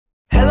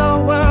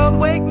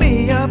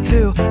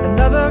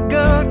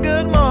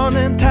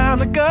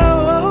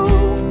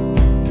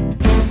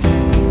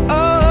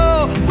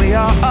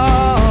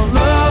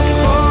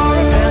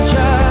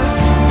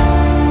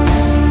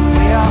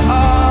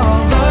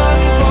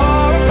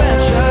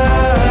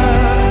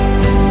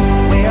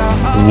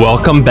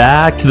Welcome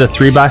back to the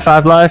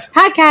 3x5 Live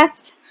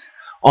podcast.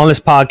 On this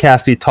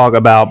podcast, we talk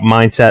about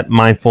mindset,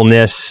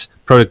 mindfulness,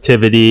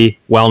 productivity,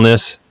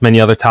 wellness,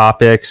 many other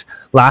topics.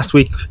 Last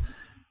week,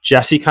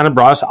 Jesse kind of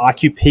brought us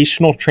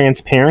occupational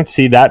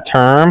transparency, that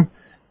term,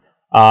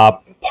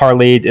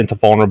 parlayed into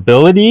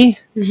vulnerability.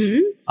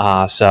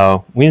 Mm-hmm.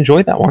 So we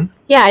enjoyed that one.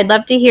 Yeah, I'd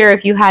love to hear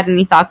if you had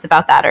any thoughts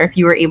about that, or if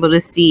you were able to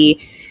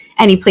see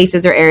any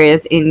places or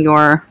areas in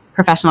your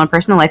professional and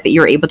personal life that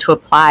you were able to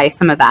apply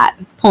some of that,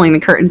 pulling the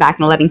curtain back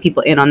and letting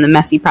people in on the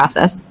messy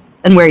process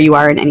and where you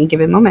are in any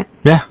given moment.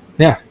 Yeah.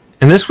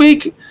 And this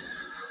week,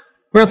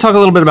 we're going to talk a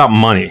little bit about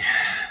money.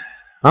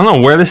 I don't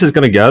know where this is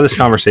going to go, this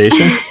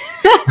conversation.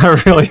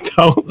 I really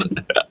don't.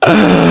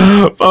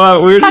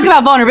 But we're talk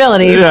about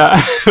vulnerability. Yeah.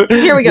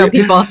 Here we go,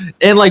 people.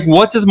 And like,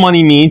 what does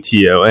money mean to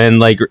you? And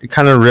like,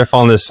 kind of riff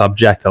on this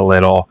subject a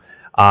little,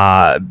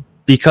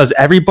 because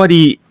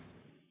everybody,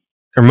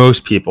 or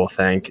most people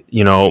think,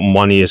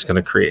 money is going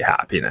to create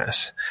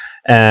happiness.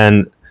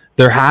 And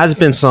there has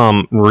been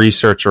some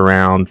research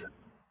around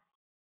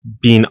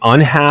being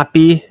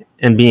unhappy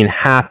and being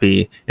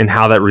happy and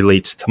how that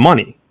relates to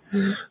money.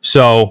 Mm-hmm.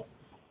 So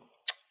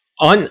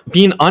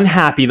being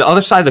unhappy, the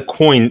other side of the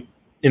coin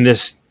in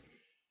this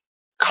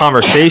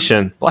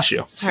conversation, bless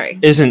you, sorry,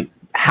 isn't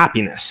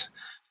happiness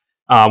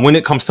when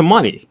it comes to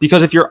money.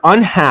 Because if you're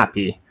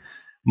unhappy,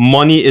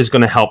 money is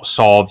going to help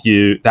solve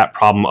you that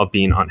problem of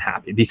being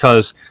unhappy.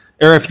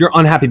 Or if you're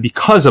unhappy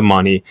because of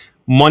money,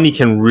 money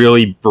can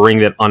really bring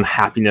that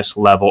unhappiness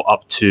level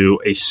up to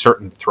a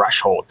certain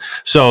threshold.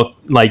 So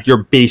like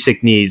your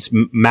basic needs,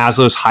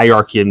 Maslow's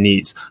hierarchy of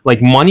needs,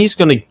 like money's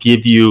going to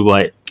give you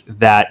like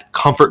that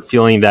comfort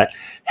feeling that,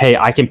 hey,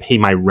 I can pay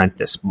my rent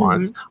this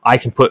month. Mm-hmm. I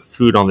can put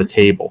food on the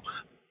table.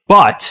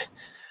 But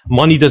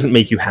money doesn't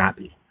make you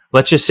happy.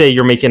 Let's just say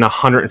you're making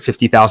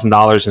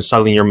 $150,000 and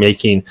suddenly you're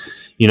making,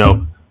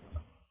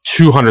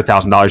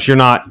 $200,000. You're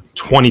not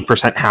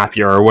 20%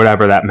 happier or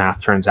whatever that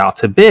math turns out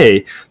to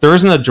be. There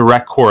isn't a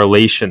direct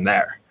correlation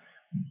there.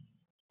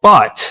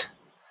 But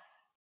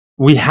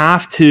we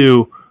have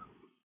to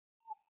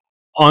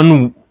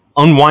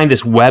unwind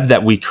this web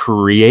that we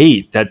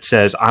create that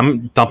says,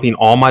 I'm dumping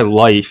all my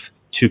life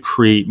to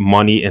create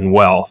money and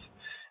wealth,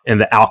 and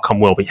the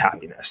outcome will be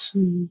happiness.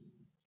 Mm.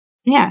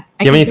 Yeah.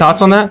 Do you have any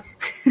thoughts on that?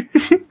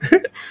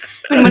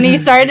 When you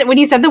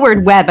said the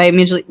word web, I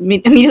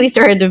immediately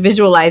started to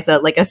visualize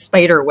a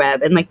spider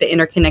web and like the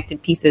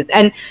interconnected pieces.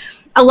 And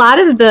a lot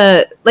of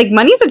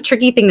money's a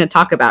tricky thing to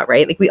talk about,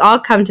 right? Like we all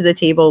come to the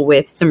table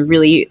with some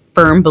really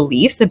firm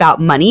beliefs about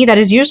money that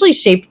is usually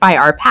shaped by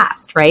our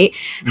past, right?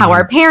 Mm-hmm. How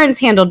our parents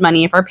handled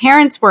money, if our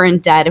parents were in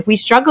debt, if we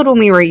struggled when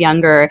we were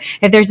younger,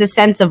 if there's a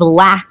sense of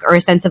lack or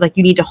a sense of like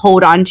you need to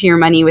hold on to your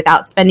money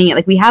without spending it.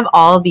 Like we have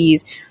all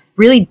these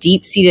really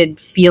deep-seated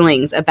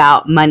feelings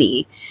about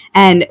money.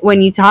 And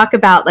when you talk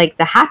about like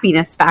the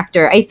happiness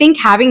factor, I think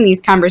having these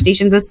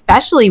conversations,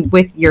 especially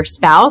with your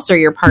spouse or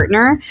your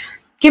partner,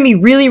 can be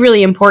really,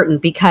 really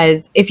important,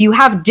 because if you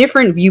have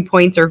different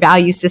viewpoints or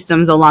value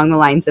systems along the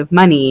lines of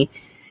money,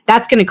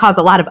 that's going to cause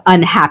a lot of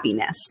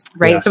unhappiness,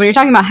 right? Yes. So when you're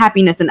talking about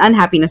happiness and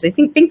unhappiness, I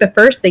think the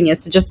first thing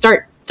is to just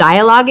start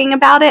dialoguing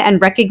about it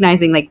and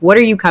recognizing like, what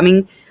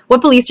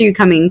beliefs are you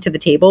coming to the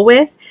table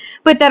with?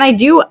 But then I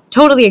do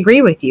totally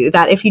agree with you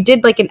that if you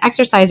did like an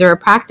exercise or a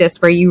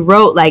practice where you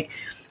wrote like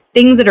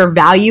things that are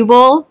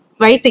valuable,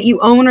 right, that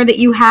you own or that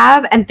you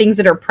have, and things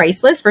that are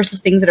priceless versus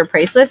things that are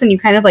priceless, and you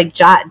kind of like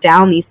jot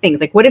down these things.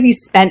 Like, what have you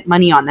spent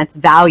money on that's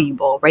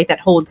valuable, right, that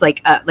holds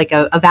like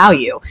a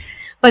value?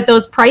 But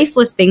those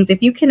priceless things,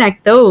 if you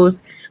connect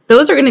those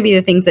are going to be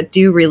the things that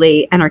do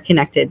relate and are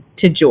connected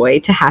to joy,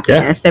 to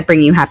happiness, that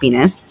bring you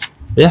happiness.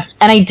 Yeah.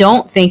 And I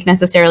don't think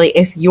necessarily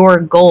if your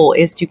goal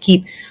is to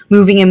keep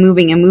moving and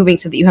moving and moving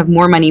so that you have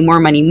more money,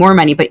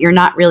 but you're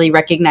not really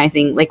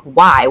recognizing like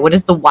why. What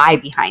is the why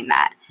behind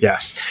that?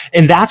 Yes.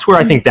 And that's where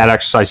I think that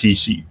exercise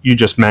you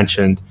just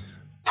mentioned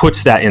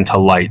puts that into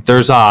light.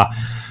 There's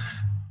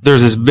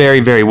this very,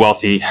 very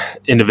wealthy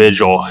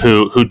individual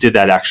who did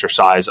that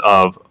exercise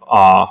of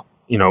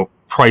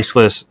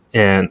priceless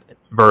and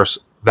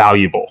versus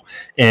valuable.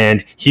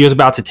 And he was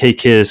about to take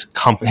his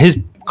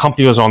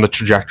company was on the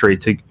trajectory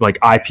to like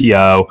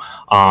IPO.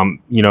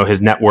 His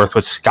net worth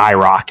would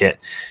skyrocket.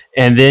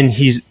 And then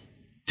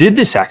did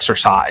this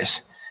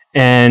exercise,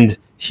 and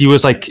he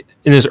was like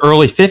in his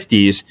early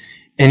 50s,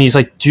 and he's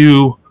like,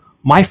 do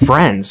my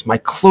friends, my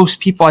close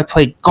people I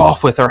play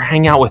golf with or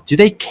hang out with, do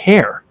they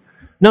care?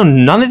 No,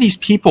 none of these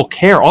people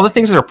care. All the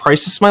things that are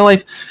priceless in my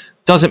life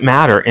doesn't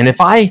matter. And if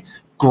I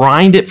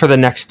grind it for the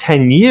next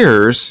 10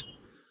 years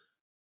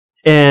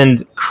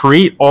and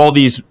create all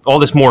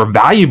this more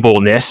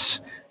valuableness,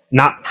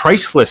 not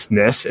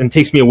pricelessness, and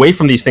takes me away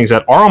from these things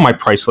that are on my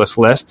priceless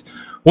list,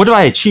 what do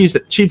I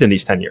achieved in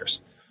these 10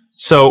 years?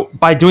 So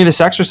by doing this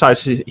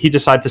exercise, he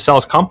decided to sell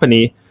his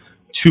company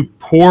to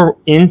pour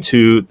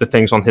into the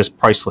things on his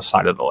priceless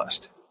side of the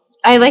list.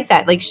 I like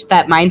that, like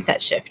that mindset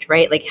shift,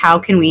 right? Like how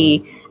can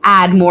we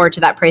add more to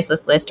that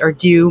priceless list or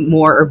do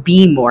more or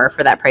be more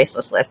for that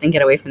priceless list and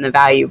get away from the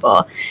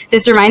valuable.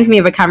 This reminds me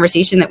of a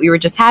conversation that we were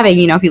just having.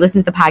 If you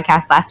listened to the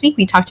podcast last week,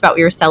 we talked about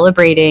we were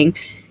celebrating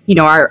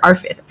our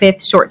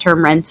fifth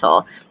short-term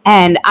rental.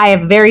 And I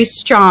have very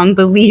strong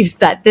beliefs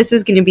that this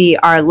is going to be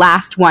our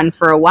last one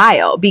for a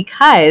while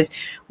because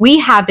we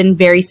have been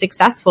very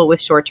successful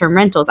with short-term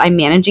rentals. I'm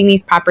managing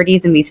these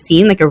properties and we've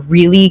seen like a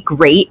really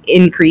great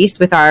increase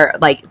with our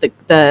like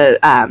the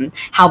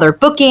how they're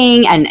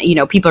booking and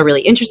people are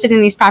really interested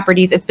in these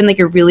properties. It's been like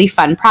a really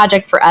fun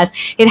project for us.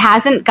 It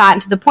hasn't gotten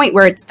to the point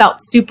where it's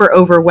felt super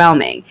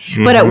overwhelming.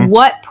 Mm-hmm. But at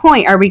what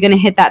point are we going to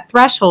hit that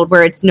threshold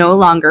where it's no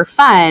longer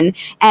fun?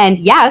 And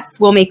yes,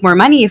 we'll make more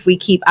money if we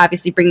keep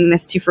obviously bringing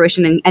this to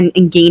fruition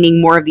and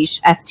gaining more of these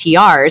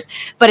STRs.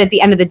 But at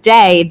the end of the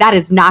day, that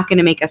is not going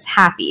to make us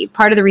happy.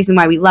 Part of the reason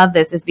why we love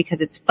this is because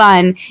it's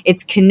fun,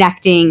 it's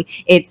connecting,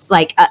 it's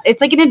like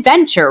an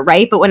adventure,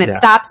 right? But when it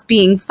stops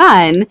being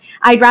fun,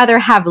 I'd rather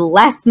have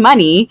less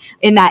money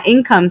in that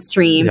income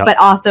stream, but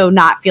also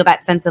not feel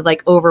that sense of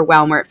like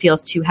overwhelm where it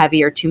feels too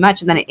heavy or too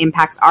much, and then it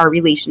impacts our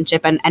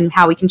relationship and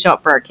how we can show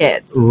up for our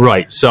kids.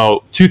 Right.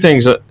 So 2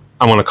 things that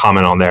I want to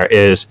comment on there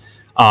is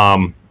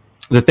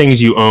the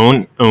things you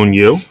own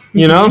you,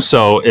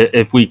 So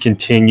if we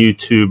continue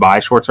to buy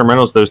short-term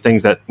rentals, those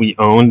things that we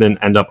own then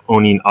end up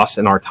owning us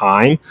in our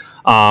time.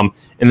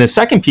 And the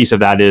second piece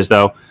of that is,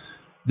 though,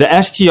 the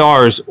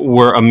STRs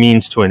were a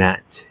means to an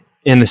end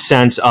in the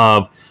sense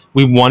of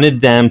we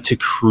wanted them to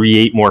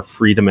create more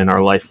freedom in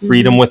our life,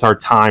 freedom with our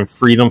time,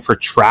 freedom for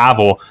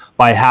travel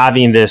by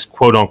having this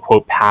quote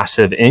unquote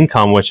passive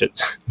income, which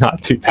it's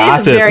not too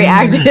passive. It's very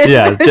active.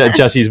 Yeah,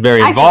 Jesse's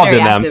very involved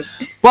in them.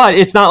 But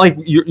it's not like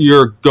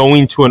you're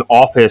going to an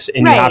office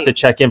and you have to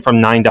check in from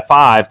 9 to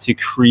 5 to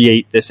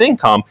create this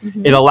income.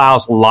 Mm-hmm. It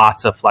allows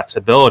lots of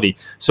flexibility.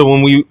 So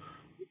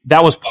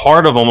that was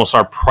part of almost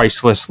our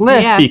priceless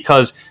list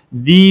because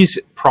these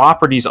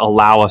properties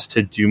allow us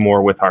to do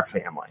more with our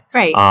family.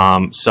 Right.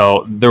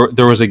 So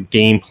there was a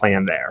game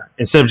plan there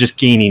instead of just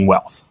gaining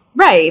wealth.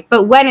 Right.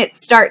 But when it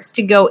starts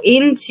to go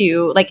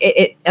into, like,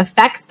 it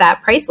affects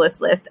that priceless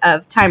list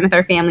of time with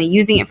our family,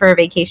 using it for a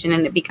vacation,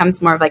 and it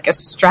becomes more of like a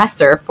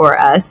stressor for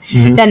us,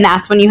 then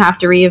that's when you have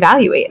to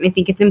reevaluate. And I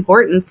think it's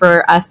important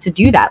for us to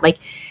do that. Like,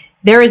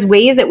 there is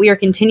ways that we are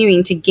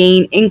continuing to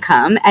gain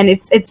income, and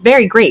it's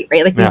very great,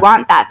 right? Like, we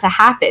want that to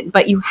happen,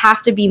 but you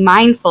have to be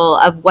mindful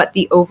of what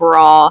the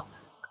overall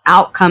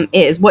outcome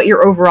is, what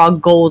your overall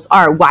goals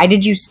are. Why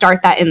did you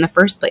start that in the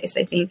first place?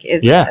 I think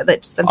is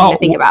that's something to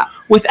think about.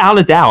 Without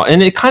a doubt.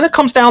 And it kind of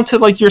comes down to,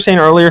 like you were saying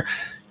earlier,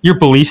 your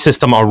belief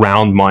system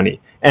around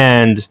money.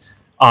 And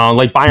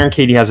like Byron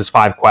Katie has his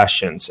 5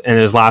 questions, and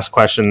his last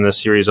question in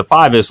this series of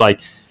 5 is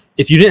like,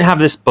 if you didn't have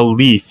this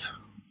belief,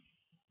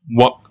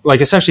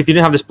 essentially, if you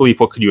didn't have this belief,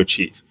 what could you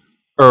achieve?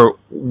 Or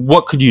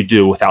what could you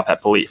do without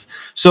that belief?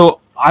 So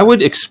I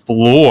would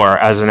explore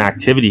as an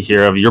activity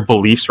here of your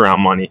beliefs around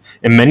money.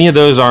 And many of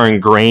those are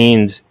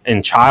ingrained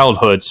in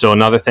childhood. So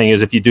another thing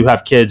is, if you do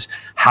have kids,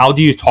 how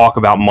do you talk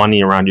about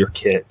money around your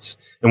kids?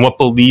 And what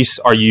beliefs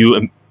are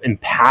you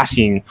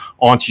passing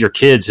onto your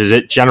kids? Is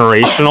it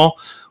generational,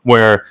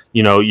 where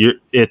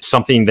it's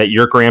something that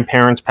your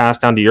grandparents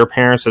passed down to your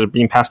parents that are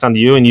being passed down to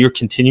you, and you're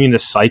continuing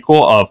this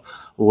cycle of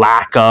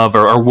lack of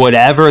or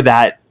whatever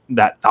that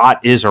thought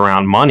is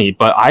around money?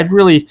 But I'd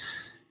really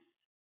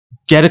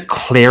get a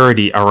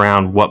clarity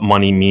around what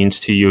money means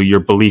to you, your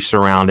beliefs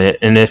around it.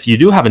 And if you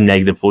do have a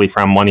negative belief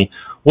around money,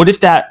 what if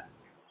that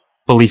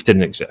belief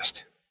didn't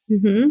exist?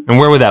 Mm-hmm. And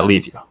where would that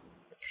leave you?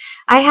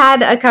 I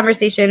had a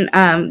conversation.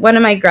 One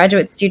of my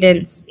graduate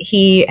students,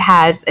 he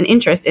has an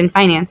interest in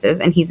finances,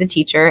 and he's a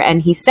teacher.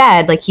 And he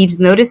said, like, he's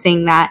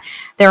noticing that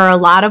there are a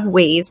lot of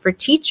ways for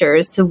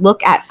teachers to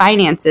look at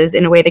finances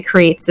in a way that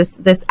creates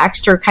this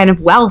extra kind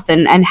of wealth.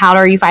 And how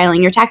are you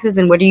filing your taxes,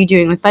 and what are you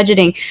doing with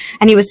budgeting?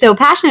 And he was so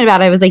passionate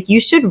about it. I was like, you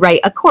should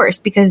write a course,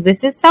 because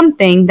this is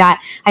something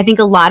that I think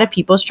a lot of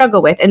people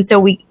struggle with. And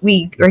so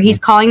he's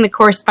calling the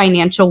course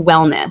Financial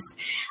Wellness.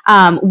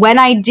 When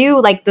I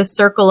do like the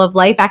circle of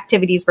life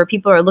activities where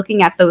people are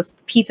looking at those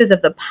pieces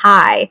of the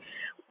pie,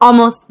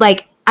 almost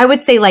like, I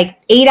would say like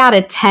 8 out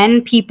of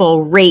 10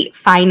 people rate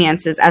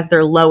finances as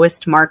their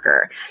lowest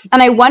marker.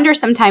 And I wonder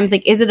sometimes,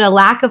 like, is it a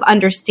lack of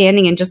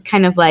understanding and just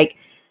kind of like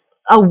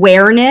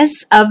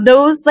awareness of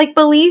those like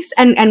beliefs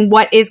and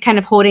what is kind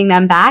of holding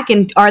them back?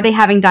 And are they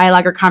having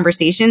dialogue or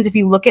conversations? If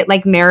you look at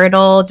like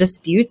marital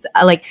disputes,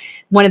 like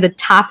one of the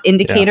top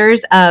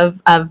indicators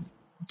of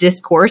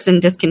discourse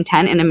and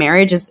discontent in a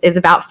marriage is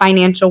about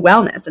financial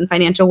wellness and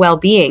financial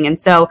well-being. And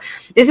so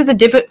this is a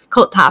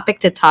difficult topic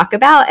to talk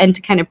about and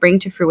to kind of bring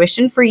to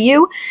fruition for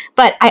you.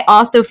 But I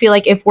also feel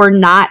like if we're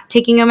not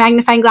taking a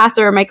magnifying glass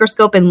or a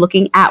microscope and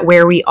looking at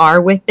where we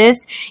are with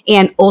this,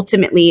 and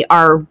ultimately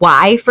our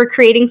why for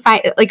creating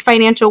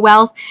financial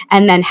wealth,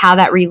 and then how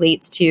that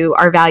relates to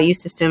our value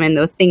system and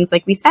those things,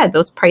 like we said,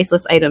 those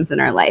priceless items in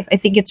our life, I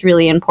think it's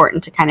really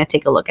important to kind of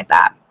take a look at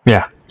that.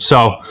 Yeah.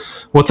 So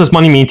what does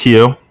money mean to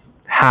you?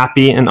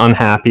 Happy and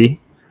unhappy,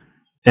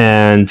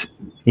 and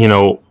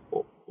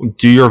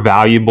do your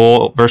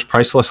valuable versus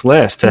priceless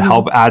list to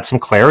help add some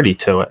clarity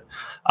to it.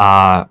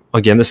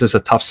 Again, this is a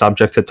tough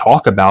subject to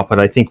talk about, but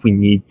I think we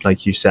need,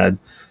 like you said,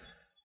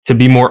 to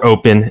be more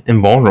open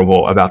and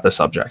vulnerable about the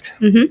subject.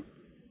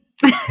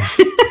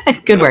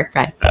 Good work,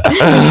 Brad.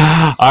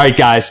 All right,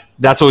 guys,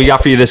 that's what we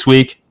got for you this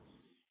week.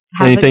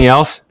 Anything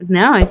else?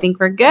 No, I think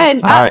we're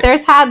good. Right.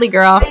 There's Hadley,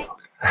 girl.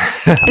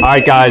 All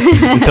right, guys,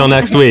 until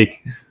next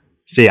week.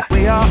 See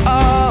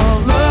ya.